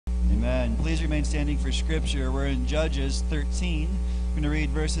Amen. Please remain standing for Scripture. We're in Judges 13. We're going to read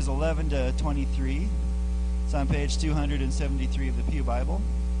verses 11 to 23. It's on page 273 of the Pew Bible.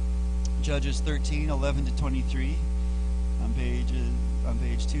 Judges 13, 11 to 23 on page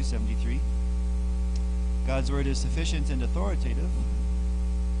 273. God's Word is sufficient and authoritative.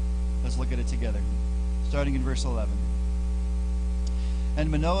 Let's look at it together. Starting in verse 11.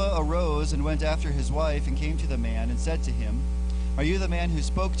 And Manoah arose and went after his wife and came to the man and said to him, Are you the man who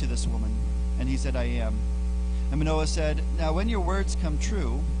spoke to this woman? And he said, I am. And Manoah said, Now when your words come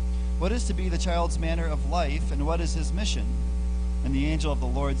true, what is to be the child's manner of life, and what is his mission? And the angel of the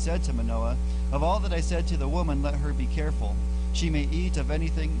Lord said to Manoah, Of all that I said to the woman, let her be careful. She may not eat of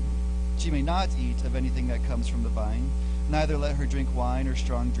anything that comes from the vine, neither let her drink wine or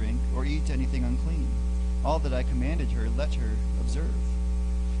strong drink, or eat anything unclean. All that I commanded her, let her observe.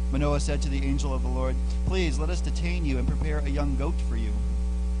 Manoah said to the angel of the Lord, Please let us detain you and prepare a young goat for you.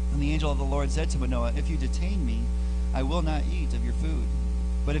 And the angel of the Lord said to Manoah, If you detain me, I will not eat of your food.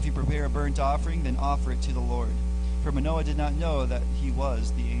 But if you prepare a burnt offering, then offer it to the Lord. For Manoah did not know that he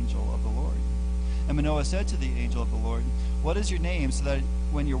was the angel of the Lord. And Manoah said to the angel of the Lord, What is your name, so that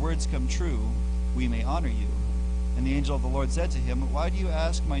when your words come true, we may honor you? And the angel of the Lord said to him, Why do you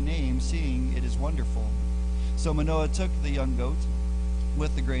ask my name, seeing it is wonderful? So Manoah took the young goat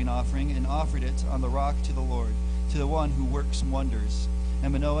with the grain offering and offered it on the rock to the Lord, to the one who works wonders.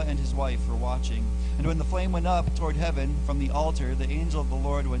 And Manoah and his wife were watching. And when the flame went up toward heaven from the altar, the angel of the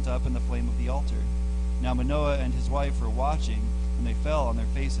Lord went up in the flame of the altar. Now Manoah and his wife were watching, and they fell on their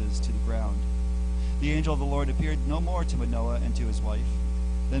faces to the ground. The angel of the Lord appeared no more to Manoah and to his wife.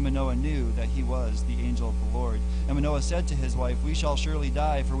 Then Manoah knew that he was the angel of the Lord. And Manoah said to his wife, We shall surely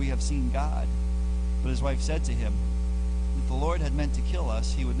die, for we have seen God. But his wife said to him, If the Lord had meant to kill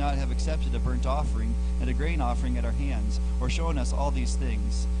us, he would not have accepted a burnt offering and a grain offering at our hands, or shown us all these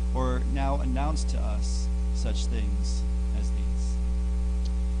things, or now announced to us such things as these.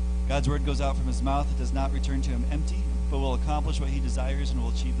 God's word goes out from his mouth. It does not return to him empty, but will accomplish what he desires and will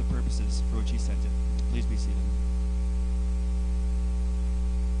achieve the purposes for which he sent it. Please be seated.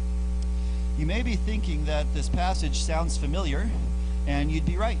 You may be thinking that this passage sounds familiar, and you'd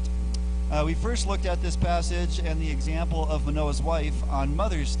be right. We first looked at this passage and the example of Manoah's wife on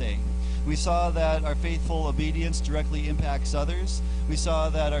Mother's Day. We saw that our faithful obedience directly impacts others. We saw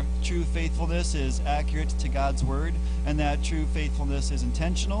that our true faithfulness is accurate to God's word, and that true faithfulness is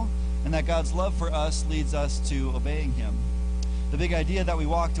intentional, and that God's love for us leads us to obeying him. The big idea that we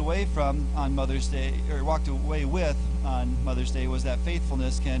walked away from on Mother's Day, or walked away with on Mother's Day, was that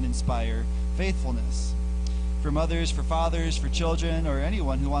faithfulness can inspire faithfulness. For mothers, for fathers, for children, or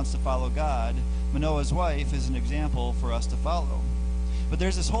anyone who wants to follow God, Manoah's wife is an example for us to follow. But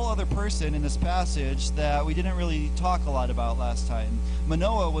there's this whole other person in this passage that we didn't really talk a lot about last time.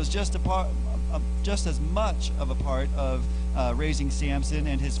 Manoah was just as much of a part of raising Samson,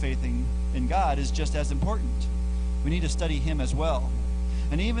 and his faith in God is just as important. We need to study him as well.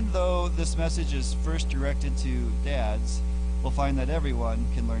 And even though this message is first directed to dads, we'll find that everyone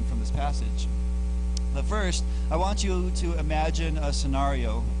can learn from this passage. But first, I want you to imagine a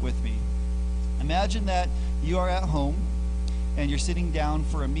scenario with me. Imagine that you are at home and you're sitting down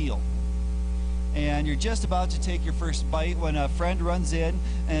for a meal. And you're just about to take your first bite when a friend runs in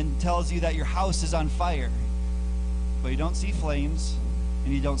and tells you that your house is on fire. But you don't see flames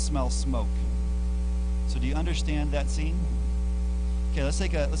and you don't smell smoke. So do you understand that scene? Okay, let's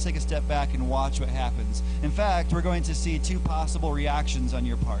take a step back and watch what happens. In fact, we're going to see two possible reactions on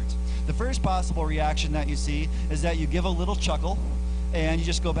your part. The first possible reaction that you see is that you give a little chuckle and you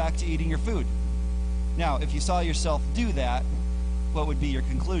just go back to eating your food. Now, if you saw yourself do that, what would be your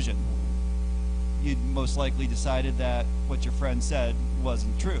conclusion? You'd most likely decided that what your friend said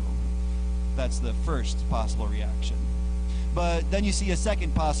wasn't true. That's the first possible reaction. But then you see a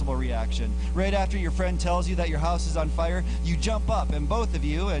second possible reaction. Right after your friend tells you that your house is on fire, you jump up, and both of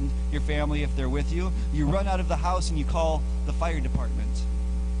you, and your family if they're with you, you run out of the house and you call the fire department.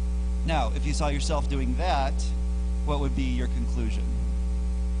 Now, if you saw yourself doing that, what would be your conclusion?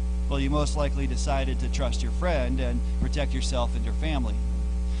 Well, you most likely decided to trust your friend and protect yourself and your family.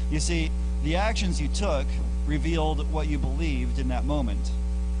 You see, the actions you took revealed what you believed in that moment.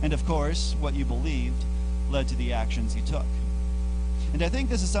 And of course, what you believed led to the actions you took. And I think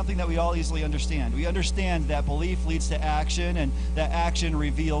this is something that we all easily understand. We understand that belief leads to action, and that action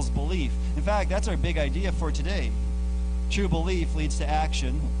reveals belief. In fact, that's our big idea for today. True belief leads to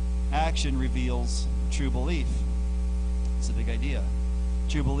action. Action reveals true belief. It's a big idea.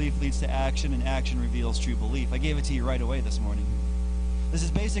 True belief leads to action, and action reveals true belief. I gave it to you right away this morning. This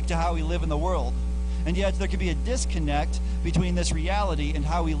is basic to how we live in the world. And yet there can be a disconnect between this reality and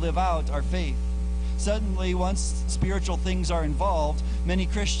how we live out our faith. Suddenly, once spiritual things are involved, many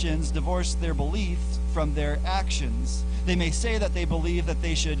Christians divorce their belief from their actions. They may say that they believe that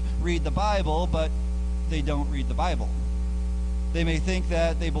they should read the Bible, but they don't read the Bible. They may think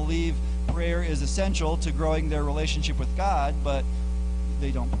that they believe prayer is essential to growing their relationship with God, but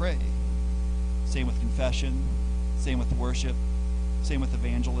they don't pray. Same with confession, same with worship, same with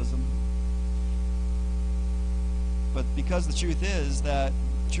evangelism. But because the truth is that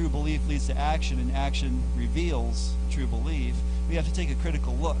true belief leads to action and action reveals true belief, we have to take a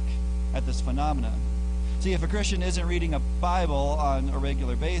critical look at this phenomenon. See, if a Christian isn't reading a Bible on a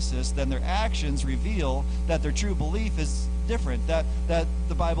regular basis, then their actions reveal that their true belief is different, that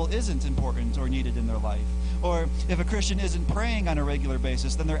the Bible isn't important or needed in their life. Or if a Christian isn't praying on a regular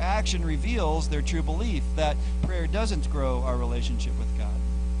basis, then their action reveals their true belief, that prayer doesn't grow our relationship with God.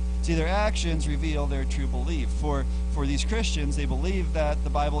 See, their actions reveal their true belief. For these Christians, they believe that the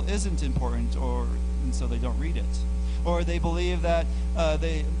Bible isn't important, and so they don't read it. Or they believe that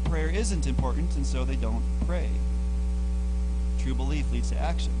prayer isn't important, and so they don't pray. True belief leads to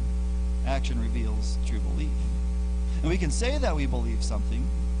action. Action reveals true belief. And we can say that we believe something,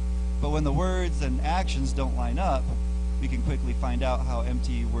 but when the words and actions don't line up, we can quickly find out how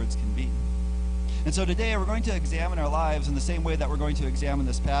empty words can be. And so today we're going to examine our lives in the same way that we're going to examine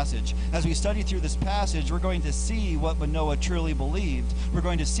this passage. As we study through this passage, we're going to see what Manoah truly believed. We're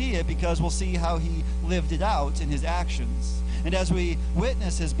going to see it because we'll see how he lived it out in his actions. And as we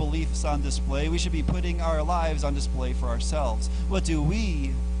witness his beliefs on display, we should be putting our lives on display for ourselves. What do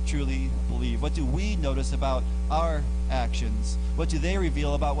we truly believe? What do we notice about our actions? What do they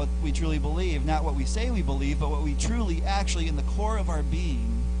reveal about what we truly believe? Not what we say we believe, but what we truly, actually, in the core of our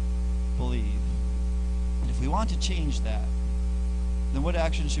being, believe. If we want to change that, then what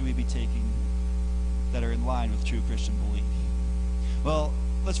actions should we be taking that are in line with true Christian belief? Well,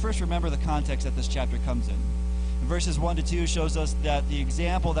 let's first remember the context that this chapter comes in. Verses 1 to 2 shows us that the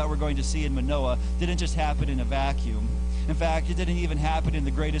example that we're going to see in Manoah didn't just happen in a vacuum. In fact, it didn't even happen in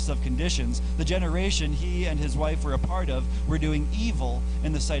the greatest of conditions. The generation he and his wife were a part of were doing evil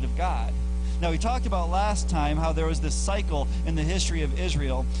in the sight of God. Now, we talked about last time how there was this cycle in the history of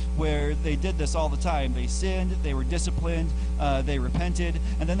Israel where they did this all the time. They sinned, they were disciplined, they repented,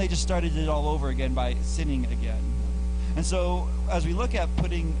 and then they just started it all over again by sinning again. And so, as we look at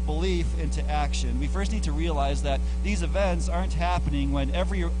putting belief into action, we first need to realize that these events aren't happening when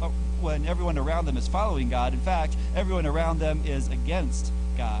everyone around them is following God. In fact, everyone around them is against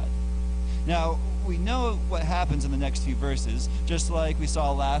God. Now, we know what happens in the next few verses. Just like we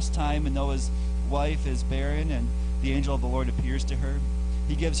saw last time, Manoah's wife is barren and the angel of the Lord appears to her.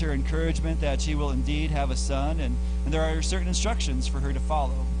 He gives her encouragement that she will indeed have a son, and there are certain instructions for her to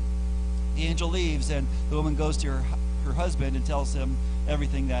follow. The angel leaves, and the woman goes to her husband and tells him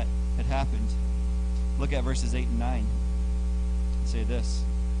everything that had happened. Look at verses 8 and 9. Say this.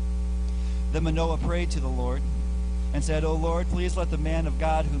 Then Manoah prayed to the Lord and said, O Lord, please let the man of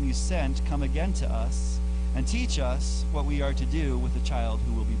God whom you sent come again to us and teach us what we are to do with the child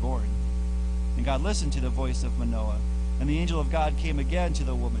who will be born. And God listened to the voice of Manoah, and the angel of God came again to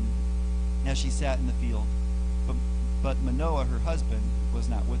the woman as she sat in the field. But Manoah, her husband, was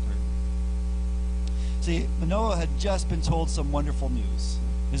not with her. See, Manoah had just been told some wonderful news.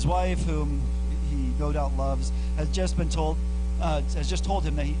 His wife, whom he no doubt loves, has just told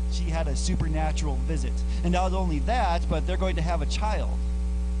him that she had a supernatural visit. And not only that, but they're going to have a child.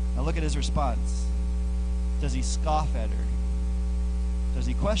 Now look at his response. Does he scoff at her? Does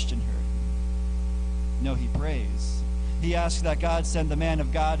he question her? No, he prays. He asks that God send the man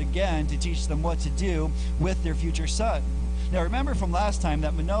of God again to teach them what to do with their future son. Now remember from last time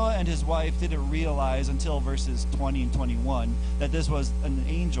that Manoah and his wife didn't realize until verses 20 and 21 that this was an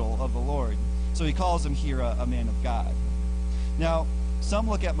angel of the Lord. So he calls him here a man of God. Now, some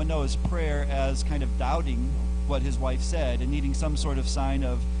look at Manoah's prayer as kind of doubting what his wife said and needing some sort of sign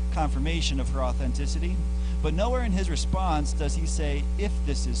of confirmation of her authenticity. But nowhere in his response does he say, if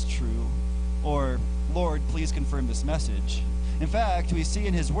this is true, or, Lord, please confirm this message. In fact, we see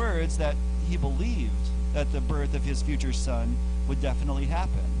in his words that he believed that the birth of his future son would definitely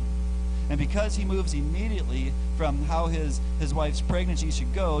happen. And because he moves immediately from how his wife's pregnancy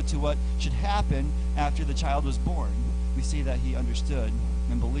should go to what should happen after the child was born, we see that he understood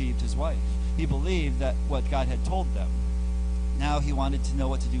and believed his wife. He believed that what God had told them. Now he wanted to know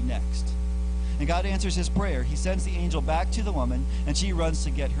what to do next. And God answers his prayer. He sends the angel back to the woman, and she runs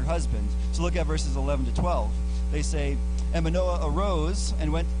to get her husband. So look at verses 11 to 12. They say, And Manoah arose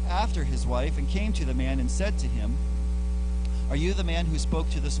and went after his wife and came to the man and said to him, Are you the man who spoke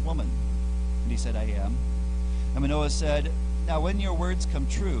to this woman? And he said, I am. And Manoah said, "Now when your words come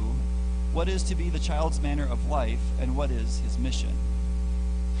true, what is to be the child's manner of life, and what is his mission?"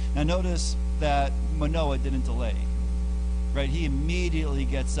 Now notice that Manoah didn't delay. Right? He immediately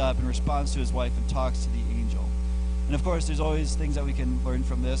gets up and responds to his wife and talks to the angel. And of course, there's always things that we can learn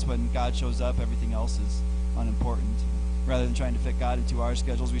from this. When God shows up, everything else is unimportant. Rather than trying to fit God into our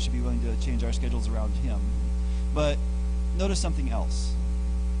schedules, we should be willing to change our schedules around him. But notice something else.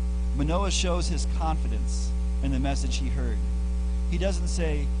 Manoah shows his confidence in the message he heard. He doesn't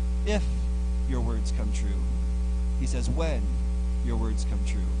say, "if your words come true." He says, "when your words come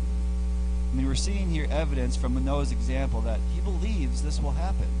true." I mean, we're seeing here evidence from Manoah's example that he believes this will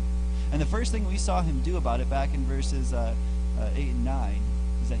happen. And the first thing we saw him do about it back in verses 8 and 9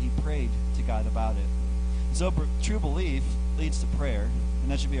 is that he prayed to God about it. And so true belief leads to prayer, and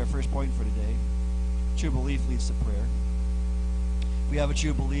that should be our first point for today. True belief leads to prayer. If we have a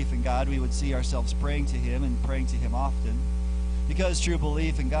true belief in God, we would see ourselves praying to him and praying to him often. Because true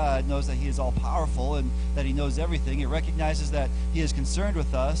belief in God knows that he is all-powerful and that he knows everything. It recognizes that he is concerned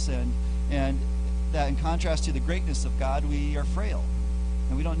with us, and that in contrast to the greatness of God, we are frail.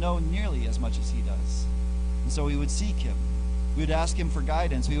 And we don't know nearly as much as he does. And so we would seek him. We would ask him for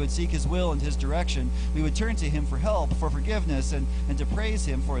guidance. We would seek his will and his direction. We would turn to him for help, for forgiveness, and to praise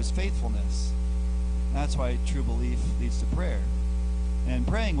him for his faithfulness. And that's why true belief leads to prayer. And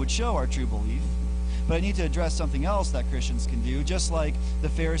praying would show our true belief. But I need to address something else that Christians can do. Just like the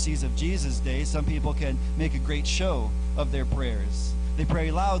Pharisees of Jesus' day, some people can make a great show of their prayers. They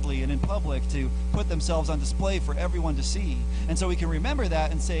pray loudly and in public to put themselves on display for everyone to see. And so we can remember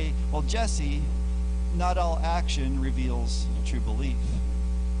that and say, well, Jesse, not all action reveals true belief.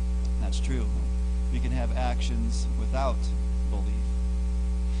 That's true. We can have actions without belief.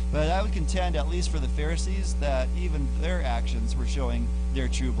 But I would contend, at least for the Pharisees, that even their actions were showing their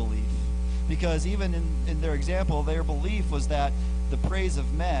true belief. Because even in their example, their belief was that the praise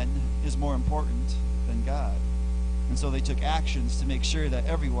of men is more important than God. And so they took actions to make sure that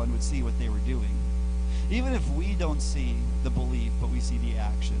everyone would see what they were doing. Even if we don't see the belief, but we see the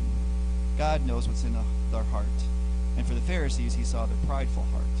action, God knows what's in their heart. And for the Pharisees, he saw their prideful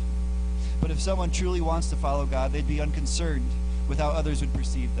heart. But if someone truly wants to follow God, they'd be unconcerned with how others would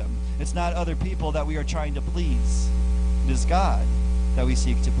perceive them. It's not other people that we are trying to please. It is God that we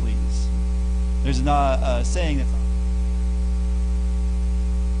seek to please. There's a saying that's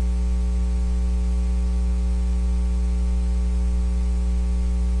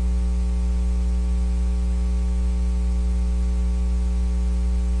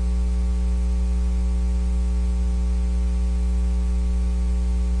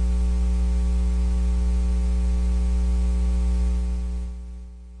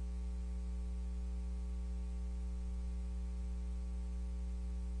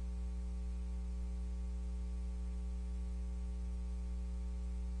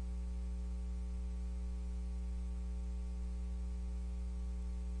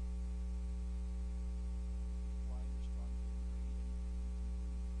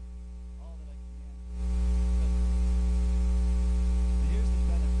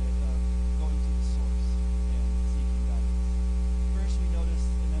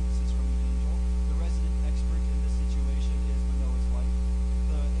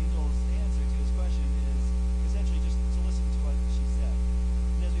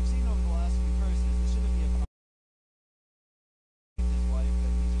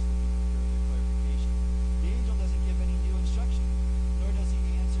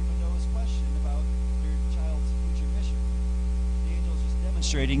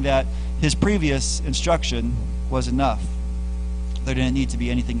demonstrating that his previous instruction was enough. There didn't need to be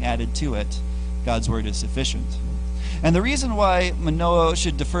anything added to it. God's word is sufficient. And the reason why Manoah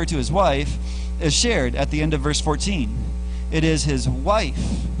should defer to his wife is shared at the end of verse 14. It is his wife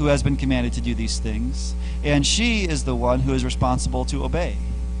who has been commanded to do these things, and she is the one who is responsible to obey.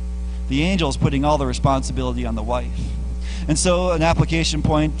 The angel is putting all the responsibility on the wife. And so an application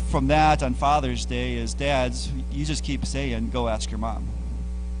point from that on Father's Day is, dads, you just keep saying, go ask your mom.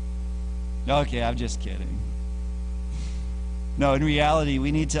 Okay, I'm just kidding. No, in reality,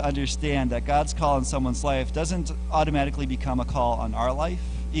 we need to understand that God's call in someone's life doesn't automatically become a call on our life,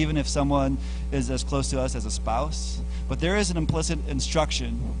 even if someone is as close to us as a spouse. But there is an implicit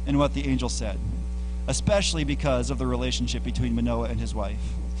instruction in what the angel said, especially because of the relationship between Manoah and his wife.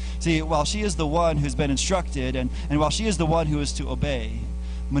 See, while she is the one who's been instructed, and while she is the one who is to obey,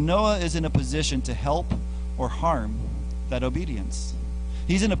 Manoah is in a position to help or harm that obedience.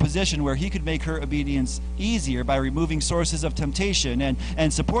 He's in a position where he could make her obedience easier by removing sources of temptation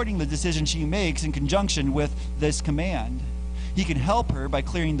and supporting the decision she makes in conjunction with this command. He can help her by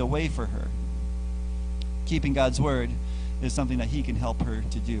clearing the way for her. keeping God's word is something that he can help her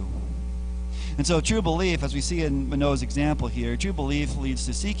to do. And so true belief, as we see in Manoah's example here, true belief leads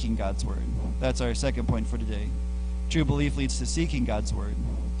to seeking God's word. That's our second point for today. True belief leads to seeking God's word.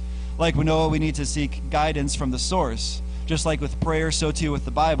 Like Manoah, we need to seek guidance from the source. Just like with prayer, so too with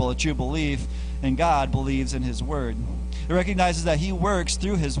the Bible. A true belief in God believes in his word. It recognizes that he works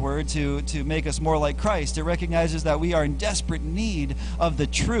through his word to make us more like Christ. It recognizes that we are in desperate need of the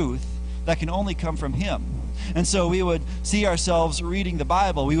truth that can only come from him. And so we would see ourselves reading the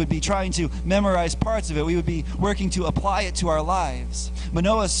Bible. We would be trying to memorize parts of it. We would be working to apply it to our lives.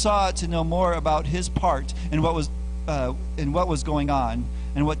 Manoah sought to know more about his part in what was going on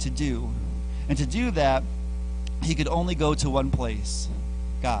and what to do. And to do that, he could only go to one place,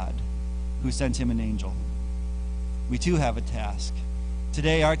 God, who sent him an angel. We too have a task.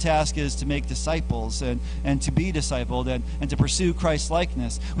 Today our task is to make disciples and to be discipled and to pursue Christ's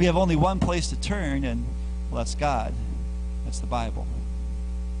likeness. We have only one place to turn, and well, that's God. That's the Bible.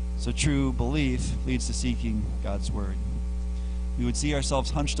 So true belief leads to seeking God's word. We would see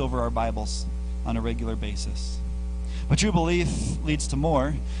ourselves hunched over our Bibles on a regular basis. But true belief leads to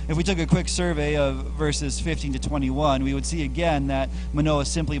more. If we took a quick survey of verses 15 to 21, we would see again that Manoah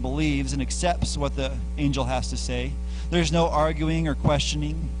simply believes and accepts what the angel has to say. There's no arguing or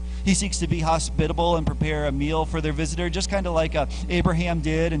questioning. He seeks to be hospitable and prepare a meal for their visitor, just kind of like Abraham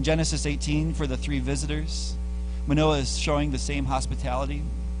did in Genesis 18 for the 3 visitors. Manoah is showing the same hospitality.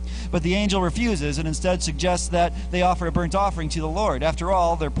 But the angel refuses and instead suggests that they offer a burnt offering to the Lord. After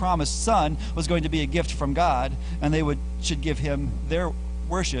all, their promised son was going to be a gift from God, and they should give him their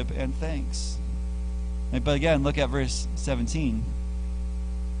worship and thanks. But again, look at verse 17.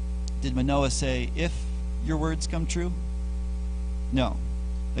 Did Manoah say, if your words come true? No.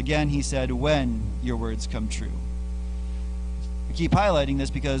 Again, he said, when your words come true. I keep highlighting this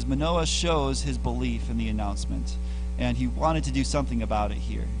because Manoah shows his belief in the announcement, and he wanted to do something about it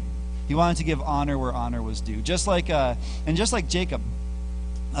here. He wanted to give honor where honor was due. Just like Jacob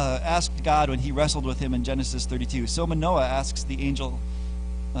asked God when he wrestled with him in Genesis 32, so Manoah asks the angel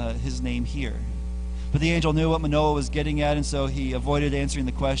his name here. But the angel knew what Manoah was getting at, and so he avoided answering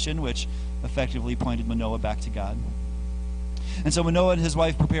the question, which effectively pointed Manoah back to God. And so Manoah and his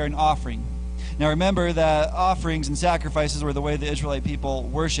wife prepare an offering. Now remember that offerings and sacrifices were the way the Israelite people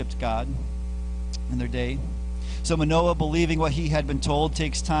worshipped God in their day. So Manoah, believing what he had been told,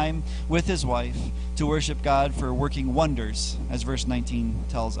 takes time with his wife to worship God for working wonders, as verse 19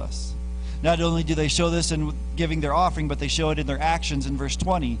 tells us. Not only do they show this in giving their offering, but they show it in their actions in verse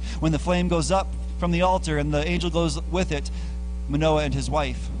 20. When the flame goes up from the altar and the angel goes with it, Manoah and his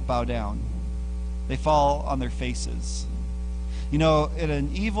wife bow down. They fall on their faces. You know, in an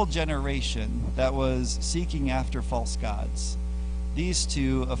evil generation that was seeking after false gods, these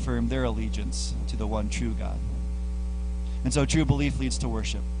two affirmed their allegiance to the one true God. And so true belief leads to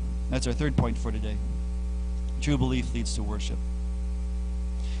worship. That's our third point for today. True belief leads to worship.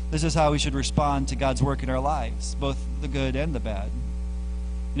 This is how we should respond to God's work in our lives, both the good and the bad.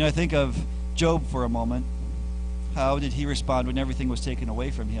 You know, I think of Job for a moment. How did he respond when everything was taken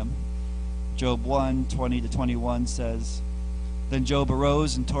away from him? Job 1:20-21 says, Then Job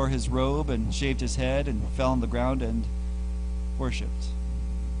arose and tore his robe and shaved his head and fell on the ground and worshipped.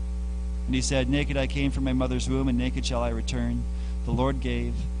 And he said, Naked I came from my mother's womb, and naked shall I return. The Lord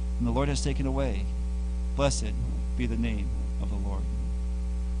gave, and the Lord has taken away. Blessed be the name of the Lord.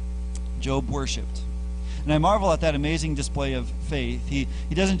 Job worshipped. And I marvel at that amazing display of faith. He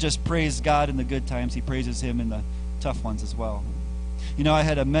doesn't just praise God in the good times, he praises him in the tough ones as well. You know, I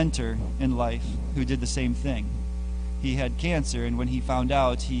had a mentor in life who did the same thing. He had cancer, and when he found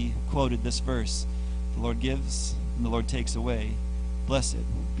out, he quoted this verse, The Lord gives, and the Lord takes away. Blessed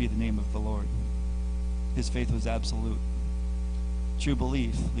be the name of the Lord. His faith was absolute. True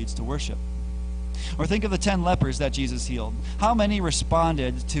belief leads to worship. Or think of the 10 lepers that Jesus healed. How many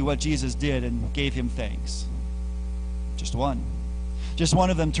responded to what Jesus did and gave him thanks? Just one. Just one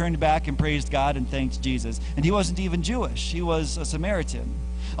of them turned back and praised God and thanked Jesus. And he wasn't even Jewish. He was a Samaritan.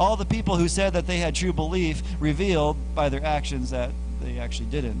 All the people who said that they had true belief revealed by their actions that they actually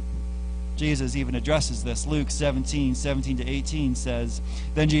didn't. Jesus even addresses this. Luke 17:17-18 says,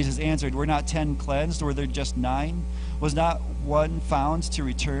 Then Jesus answered, Were not 10 cleansed? Were there just 9? Was not one found to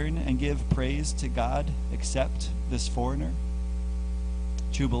return and give praise to God except this foreigner?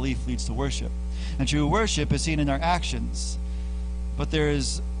 True belief leads to worship. And true worship is seen in our actions. But there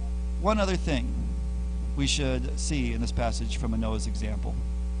is one other thing we should see in this passage from Manoah's example.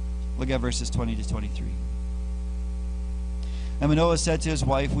 Look at verses 20-23. And Manoah said to his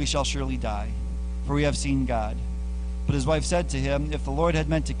wife, We shall surely die, for we have seen God. But his wife said to him, If the Lord had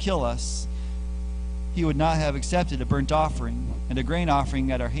meant to kill us, he would not have accepted a burnt offering and a grain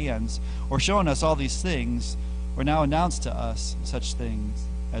offering at our hands, or shown us all these things, or now announced to us such things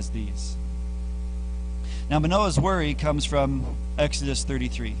as these. Now Manoah's worry comes from Exodus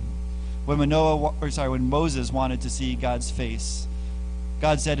 33. When Moses wanted to see God's face,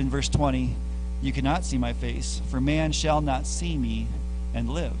 God said in verse 20, "You cannot see my face, for man shall not see me and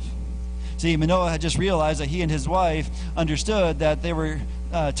live." See, Manoah had just realized that he and his wife understood that they were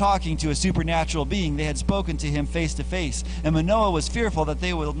talking to a supernatural being. They had spoken to him face to face. And Manoah was fearful that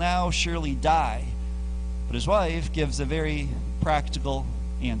they will now surely die. But his wife gives a very practical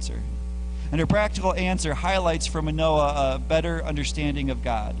answer. And her practical answer highlights for Manoah a better understanding of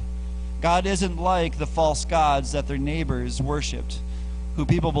God. God isn't like the false gods that their neighbors worshipped, who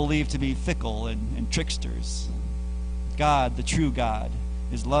people believe to be fickle and tricksters. God, the true God,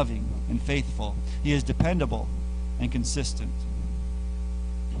 is loving and faithful. He is dependable and consistent.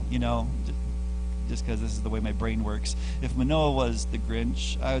 You know, just because this is the way my brain works, if Manoah was the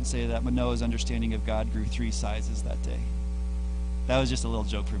Grinch, I would say that Manoah's understanding of God grew 3 sizes that day. That was just a little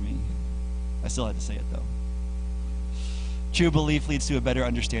joke for me. I still had to say it, though. True belief leads to a better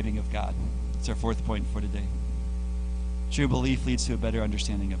understanding of God. It's our 4th point for today. True belief leads to a better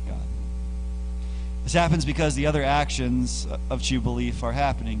understanding of God. This happens because the other actions of true belief are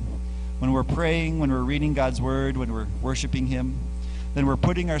happening. When we're praying, when we're reading God's word, when we're worshiping him, then we're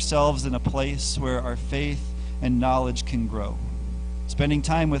putting ourselves in a place where our faith and knowledge can grow. Spending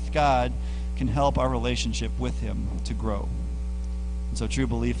time with God can help our relationship with him to grow. And so true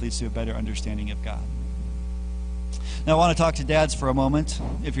belief leads to a better understanding of God. Now I want to talk to dads for a moment.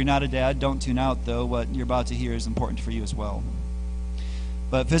 If you're not a dad, don't tune out, though. What you're about to hear is important for you as well.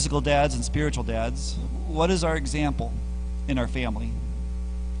 But physical dads and spiritual dads, what is our example in our family?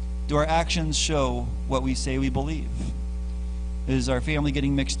 Do our actions show what we say we believe? Is our family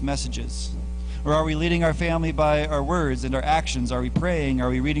getting mixed messages? Or are we leading our family by our words and our actions? Are we praying? Are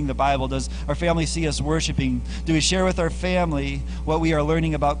we reading the Bible? Does our family see us worshiping? Do we share with our family what we are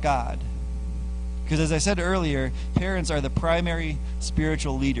learning about God? Because as I said earlier, parents are the primary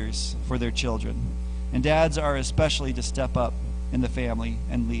spiritual leaders for their children. And dads are especially to step up in the family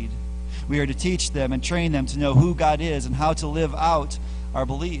and lead. We are to teach them and train them to know who God is and how to live out our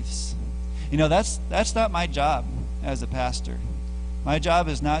beliefs. You know, that's not my job as a pastor. My job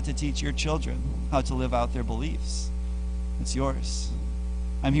is not to teach your children how to live out their beliefs. It's yours.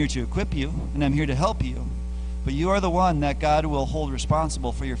 I'm here to equip you, and I'm here to help you. But you are the one that God will hold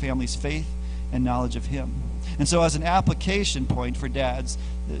responsible for your family's faith and knowledge of him. And so as an application point for dads,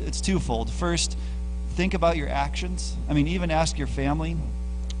 it's twofold. First, think about your actions. I mean, even ask your family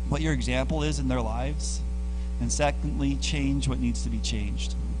what your example is in their lives. And secondly, change what needs to be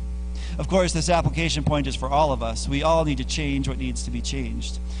changed. Of course, this application point is for all of us. We all need to change what needs to be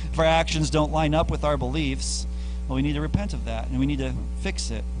changed. If our actions don't line up with our beliefs, well, we need to repent of that, and we need to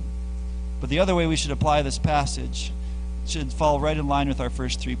fix it. But the other way we should apply this passage should fall right in line with our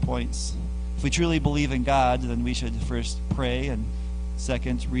first 3 points. If we truly believe in God, then we should first pray, and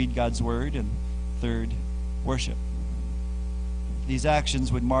second, read God's word, and third, worship. These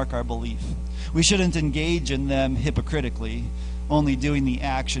actions would mark our belief. We shouldn't engage in them hypocritically, only doing the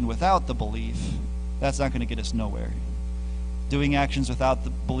action without the belief. That's not going to get us nowhere. Doing actions without the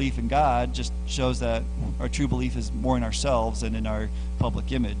belief in God just shows that our true belief is more in ourselves than in our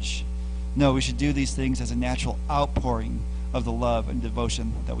public image. No, we should do these things as a natural outpouring of the love and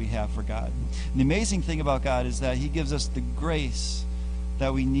devotion that we have for God. And the amazing thing about God is that he gives us the grace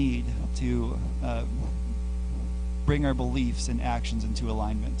that we need to bring our beliefs and actions into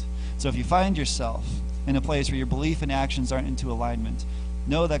alignment. So if you find yourself in a place where your belief and actions aren't into alignment,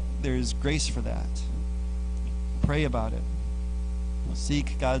 know that there's grace for that. Pray about it.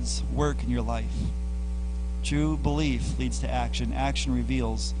 Seek God's work in your life. True belief leads to action. Action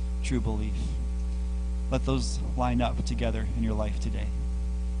reveals true belief. Let those line up together in your life today.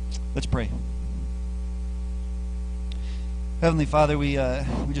 Let's pray. Heavenly Father, we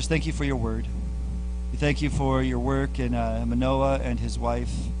just thank you for your word. We thank you for your work in Manoah and his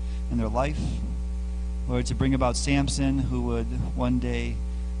wife and their life. Lord, to bring about Samson, who would one day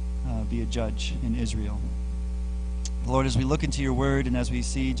be a judge in Israel. Lord, as we look into your word and as we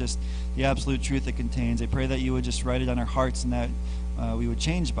see just the absolute truth it contains, I pray that you would just write it on our hearts and that we would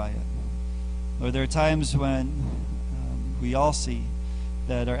change by it. Lord, there are times when we all see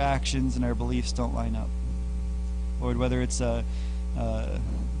that our actions and our beliefs don't line up. Lord, whether it's a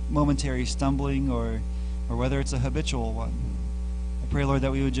momentary stumbling or whether it's a habitual one, I pray, Lord,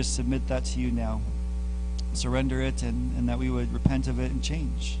 that we would just submit that to you now, surrender it, and that we would repent of it and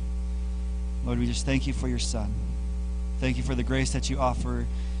change. Lord, we just thank you for your Son. Thank you for the grace that you offer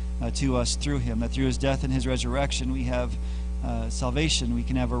to us through him, that through his death and his resurrection we have salvation, we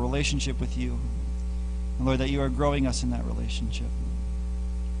can have a relationship with you. And Lord, that you are growing us in that relationship.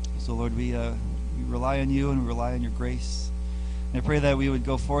 So Lord, we rely on you and we rely on your grace. And I pray that we would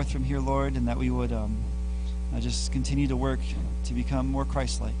go forth from here, Lord, and that we would just continue to work to become more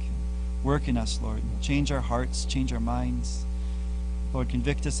Christ-like. Work in us, Lord. Change our hearts, change our minds. Lord,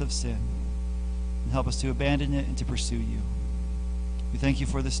 convict us of sin and help us to abandon it and to pursue you. We thank you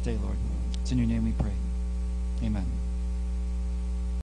for this day, Lord. It's in your name we pray. Amen.